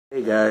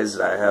Hey guys,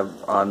 I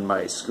have on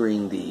my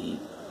screen the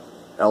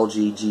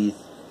LG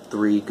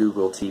G3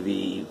 Google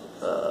TV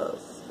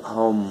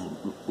home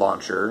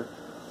launcher,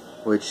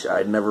 which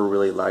I never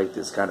really liked.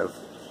 It's kind of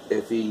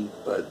iffy,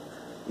 but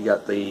you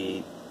got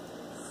the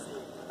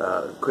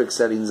quick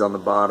settings on the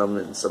bottom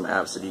and some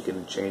apps that you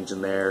can change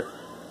in there.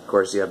 Of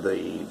course, you have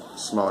the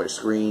smaller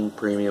screen,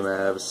 premium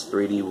apps,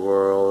 3D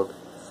World,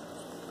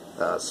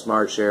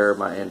 Smart Share,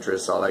 my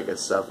interests, all that good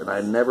stuff. And I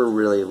never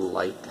really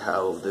liked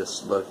how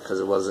this looked because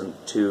it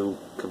wasn't too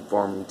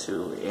conforming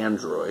to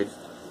Android.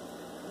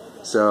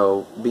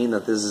 So, being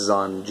that this is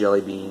on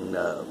Jellybean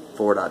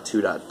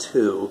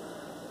 4.2.2,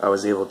 I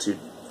was able to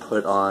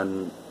put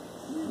on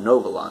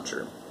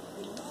HALauncher.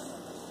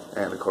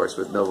 And of course,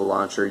 with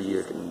HALauncher,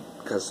 you can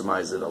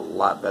customize it a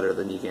lot better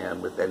than you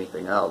can with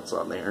anything else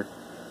on there.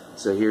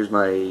 So here's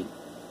my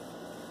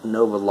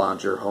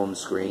HALauncher home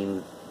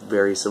screen,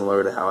 very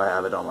similar to how I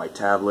have it on my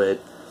tablet,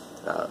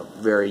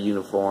 very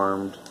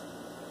uniformed.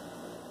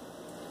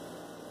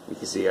 You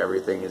can see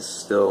everything is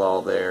still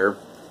all there,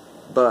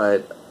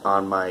 but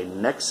on my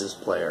Nexus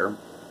player,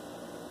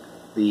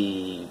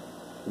 the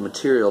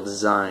material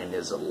design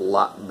is a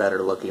lot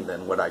better looking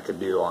than what I could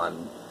do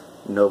on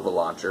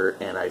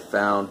HALauncher, and I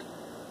found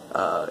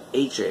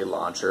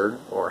HALauncher,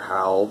 or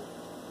HAL,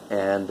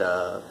 and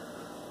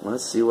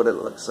let's see what it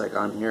looks like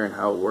on here and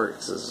how it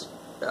works.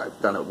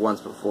 I've done it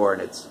once before,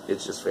 and it's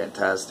just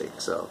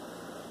fantastic. So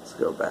let's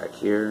go back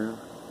here,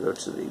 go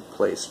to the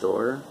Play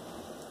Store.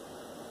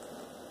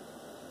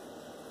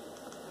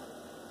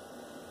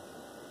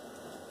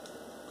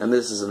 And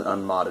this is an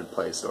unmodded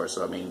Play Store,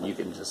 so I mean you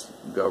can just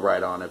go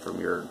right on it from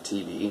your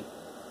TV.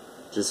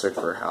 Just search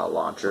for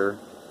HALauncher,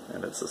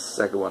 and it's the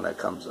second one that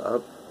comes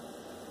up.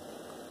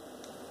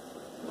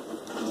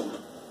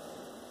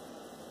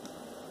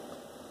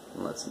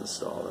 Let's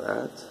install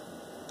that.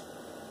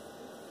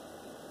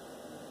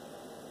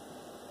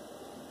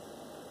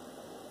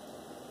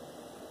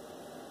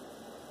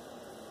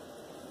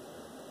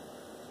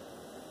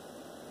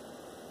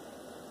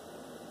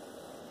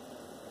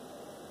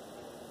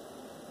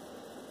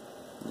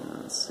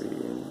 Let's see,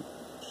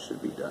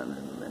 should be done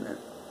in a minute.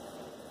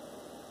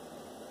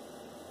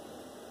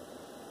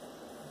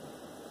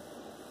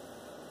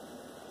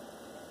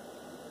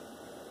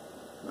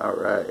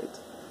 Alright,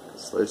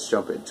 so let's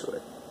jump into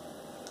it.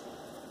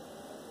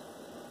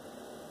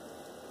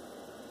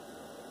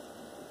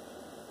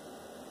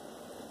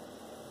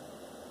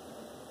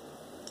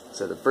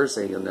 So the first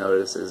thing you'll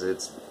notice is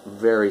it's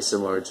very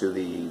similar to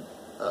the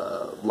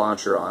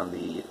launcher on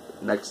the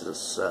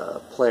Nexus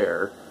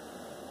player,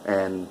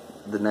 and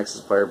the Nexus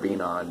player being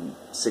on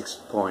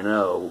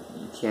 6.0,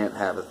 you can't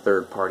have a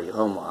third-party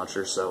home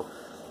launcher, so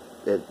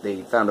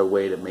they found a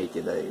way to make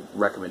it a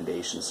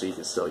recommendation so you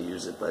can still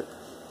use it, but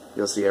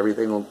you'll see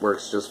everything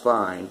works just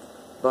fine.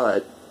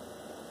 But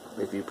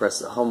if you press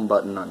the home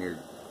button on your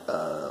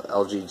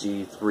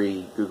LG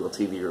G3 Google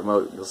TV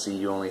remote, you'll see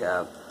you only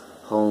have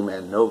home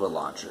and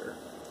HALauncher.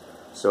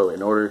 So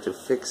in order to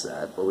fix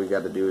that, what we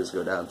got to do is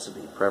go down to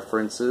the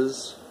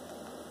preferences,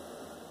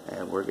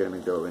 and we're going to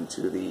go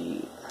into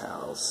the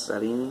HAL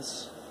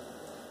settings,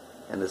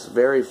 and this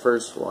very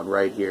first one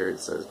right here, it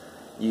says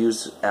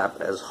use app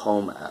as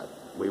home app.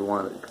 We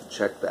want to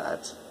check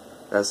that.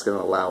 That's going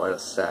to allow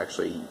us to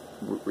actually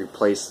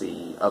replace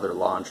the other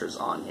launchers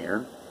on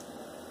here.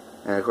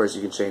 And of course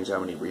you can change how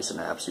many recent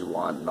apps you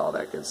want and all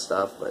that good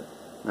stuff. But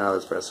now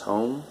let's press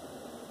home,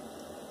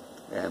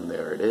 and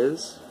there it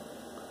is.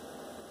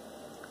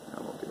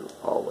 And we'll do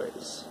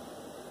always.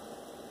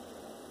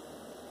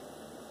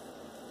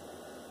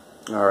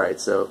 Alright,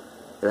 so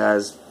it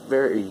has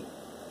very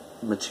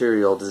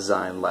material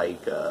design,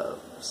 like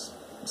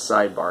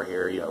sidebar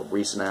here, you know,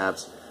 recent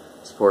apps,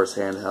 supports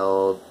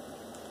handheld,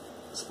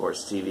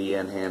 supports TV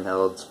and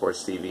handheld,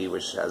 supports TV,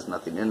 which has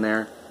nothing in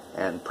there,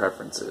 and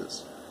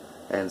preferences.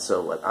 And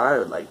so what I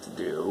would like to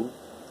do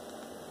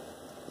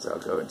is I'll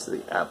go into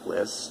the app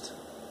list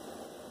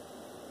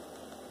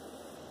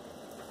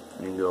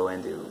and go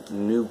into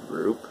new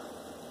group,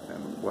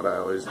 and what I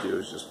always do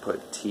is just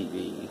put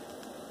TV.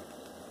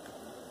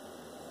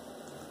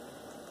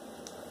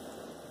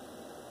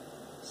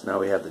 So now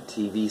we have the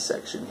TV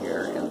section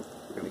here, and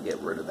we're going to get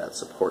rid of that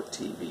support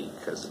TV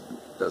because it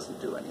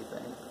doesn't do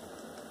anything.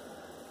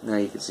 Now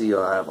you can see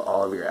you'll have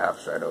all of your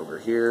apps right over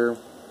here.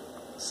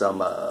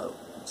 Some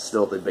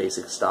still the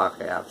basic stock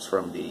apps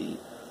from the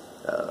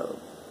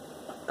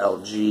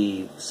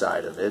LG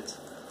side of it.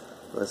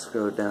 Let's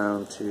go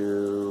down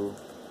to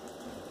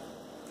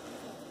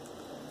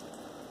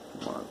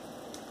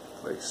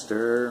Play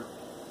Stir,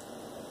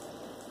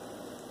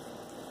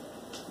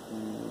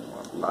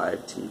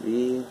 Live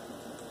TV.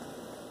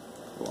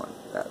 We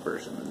want that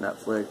version of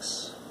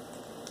Netflix,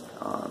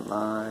 on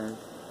Live,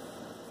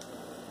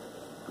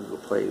 Google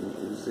Play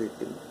Music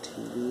and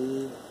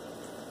TV,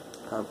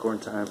 Popcorn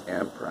Time,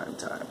 and Prime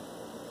Time.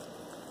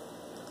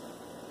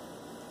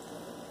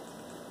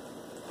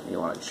 You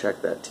want to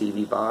check that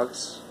TV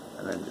box,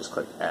 and then just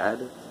click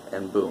Add,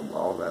 and boom,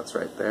 all that's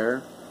right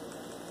there.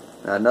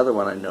 Now another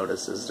one I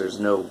noticed is there's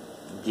no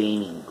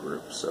gaming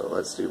group. So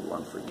let's do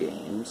one for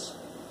games.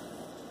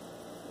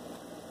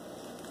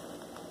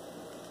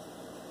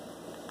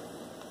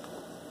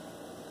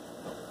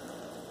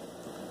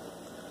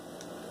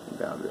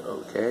 Down to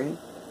OK.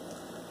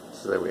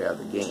 So there we have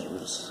the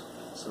games.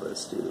 So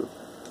let's do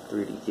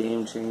 3D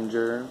Game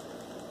Changer,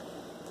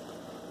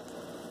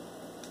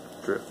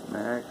 Drift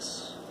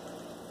Max,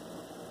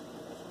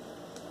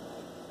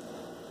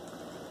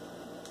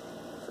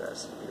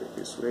 Fast and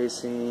Furious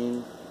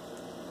Racing,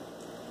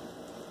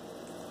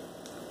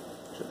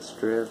 Just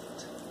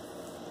Drift,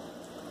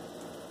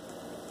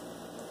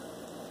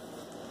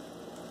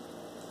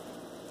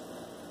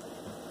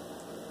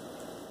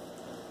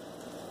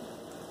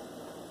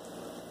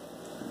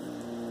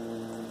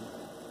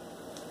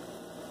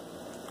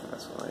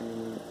 that's why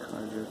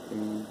car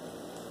drifting.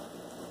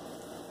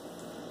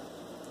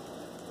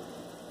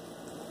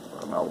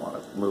 Well, I'll want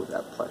to move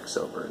that Plex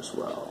over as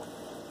well.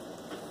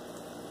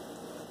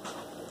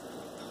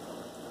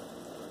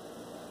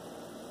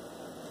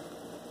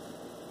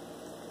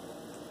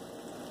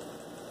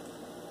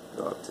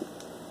 Go up to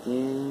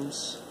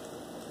games,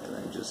 and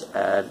then just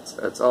add.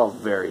 It's all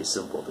very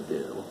simple to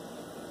do.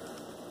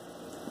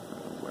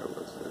 Where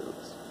was it? It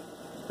was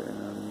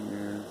down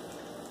here.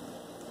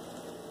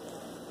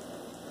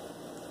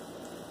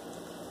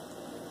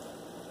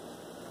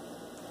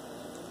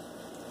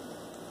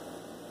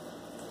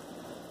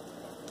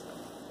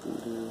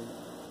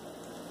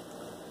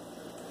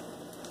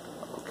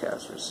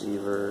 Cast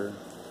receiver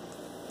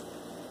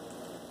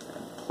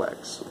and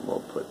Plex.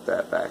 We'll put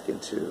that back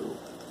into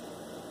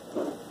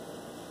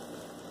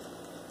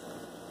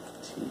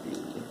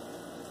TV.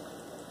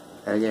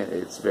 And again,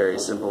 it's very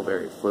simple,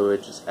 very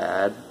fluid. Just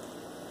add.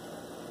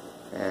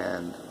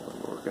 And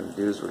what we're going to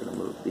do is we're going to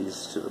move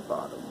these to the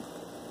bottom.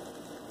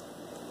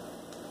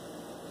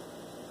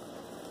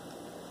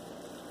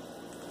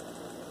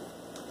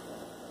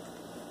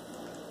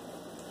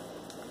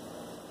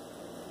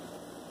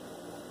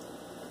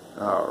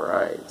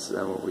 Alright, so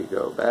then when we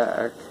go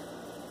back,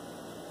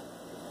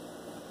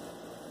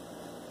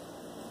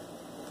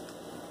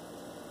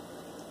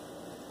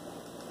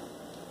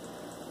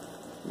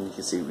 you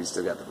can see we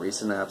still got the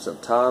recent apps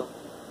up top,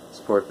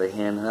 support the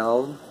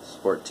handheld,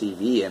 support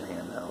TV and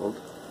handheld,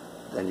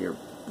 then your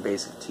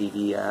basic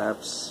TV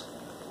apps,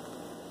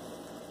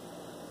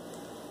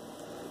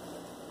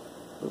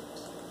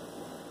 oops,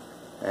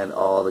 and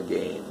all the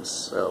games.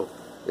 So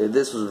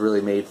this was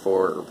really made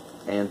for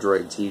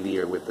Android TV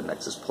or with the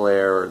Nexus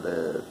player or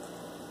the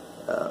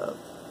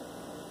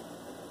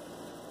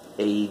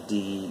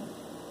ADT-1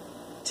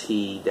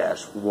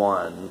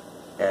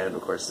 and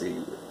of course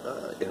the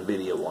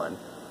NVIDIA one,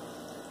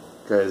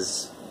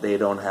 because they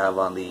don't have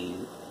on the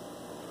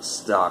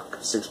stock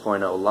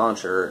 6.0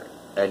 launcher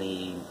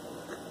any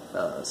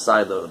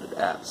side-loaded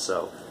apps.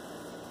 So,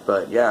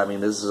 but yeah, I mean,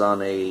 this is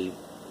on a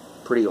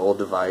pretty old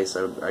device.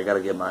 I got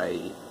to get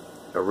my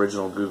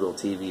original Google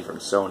TV from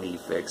Sony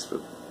fixed,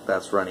 but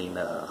that's running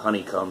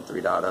Honeycomb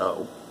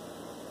 3.0,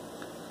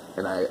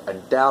 and I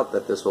doubt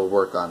that this will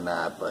work on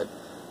that, but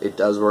it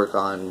does work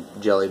on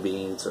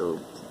Jellybean,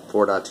 so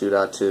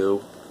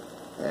 4.2.2,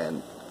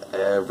 and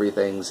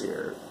everything's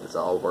here. It's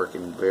all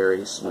working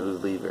very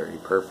smoothly, very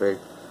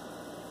perfect.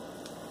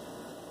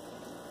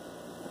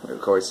 And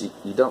of course,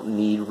 you don't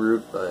need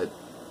root, but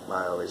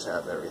I always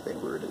have everything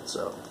rooted,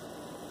 so.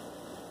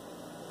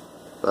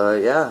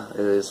 But yeah,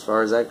 as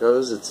far as that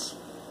goes, it's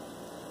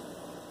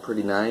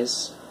pretty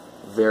nice.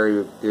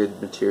 Very good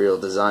material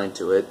design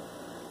to it.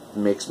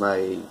 Makes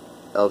my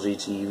LG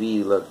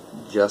TV look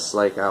just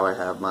like how I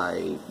have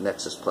my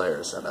Nexus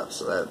player set up,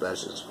 so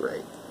that's just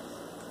great.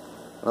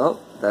 Well,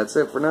 that's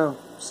it for now.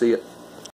 See ya.